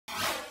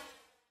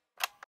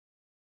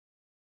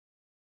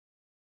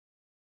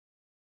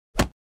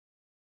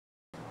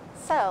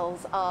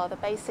Cells are the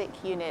basic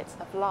units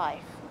of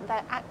life.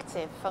 They're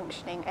active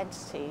functioning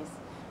entities,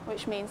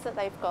 which means that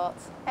they've got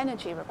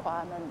energy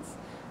requirements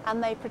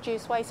and they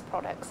produce waste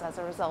products as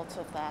a result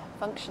of their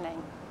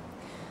functioning.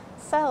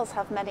 Cells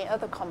have many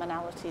other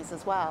commonalities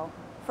as well.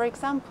 For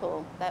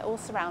example, they're all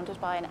surrounded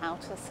by an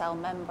outer cell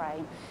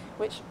membrane,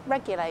 which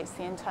regulates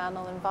the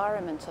internal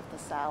environment of the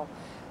cell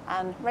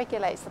and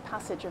regulates the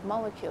passage of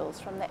molecules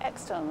from the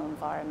external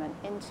environment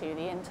into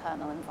the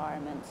internal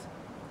environment.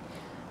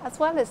 As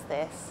well as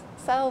this,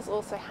 cells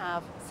also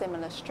have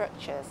similar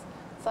structures,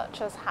 such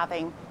as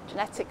having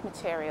genetic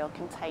material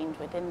contained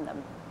within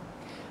them.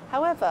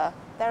 However,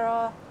 there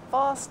are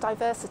vast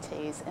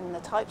diversities in the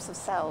types of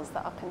cells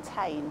that are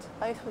contained,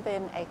 both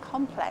within a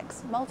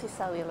complex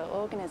multicellular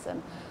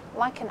organism,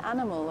 like an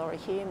animal or a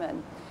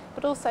human,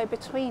 but also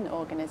between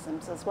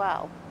organisms as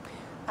well.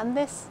 And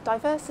this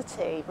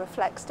diversity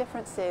reflects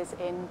differences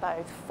in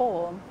both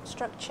form,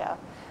 structure,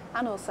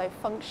 and also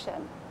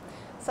function.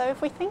 So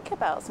if we think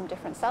about some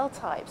different cell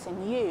types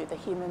in you, the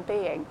human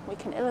being, we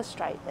can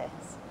illustrate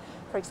this.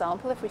 For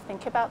example, if we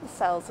think about the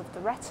cells of the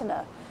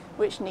retina,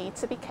 which need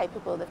to be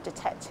capable of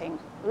detecting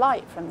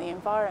light from the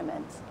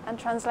environment and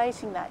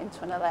translating that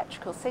into an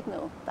electrical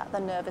signal that the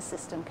nervous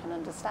system can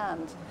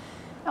understand.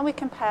 And we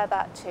compare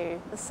that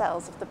to the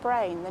cells of the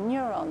brain, the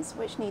neurons,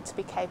 which need to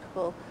be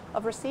capable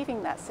of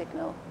receiving that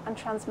signal and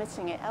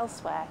transmitting it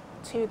elsewhere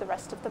to the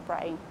rest of the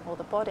brain or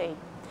the body.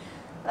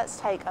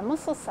 Let's take a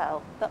muscle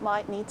cell that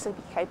might need to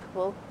be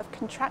capable of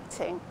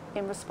contracting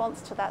in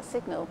response to that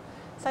signal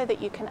so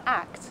that you can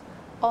act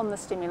on the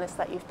stimulus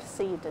that you've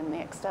perceived in the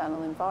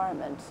external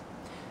environment.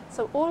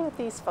 So all of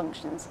these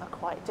functions are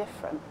quite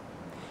different.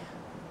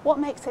 What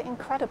makes it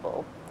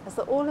incredible is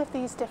that all of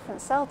these different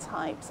cell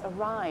types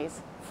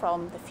arise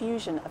from the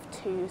fusion of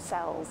two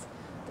cells,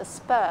 the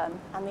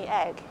sperm and the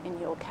egg in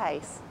your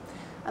case.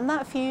 And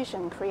that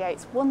fusion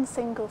creates one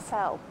single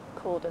cell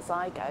called a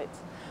zygote.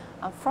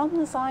 And from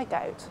the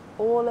zygote,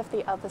 all of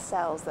the other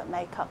cells that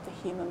make up the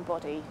human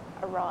body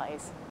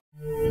arise.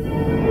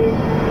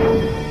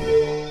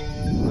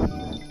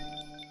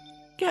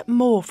 Get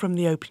more from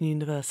the Open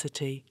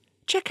University.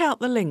 Check out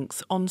the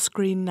links on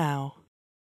screen now.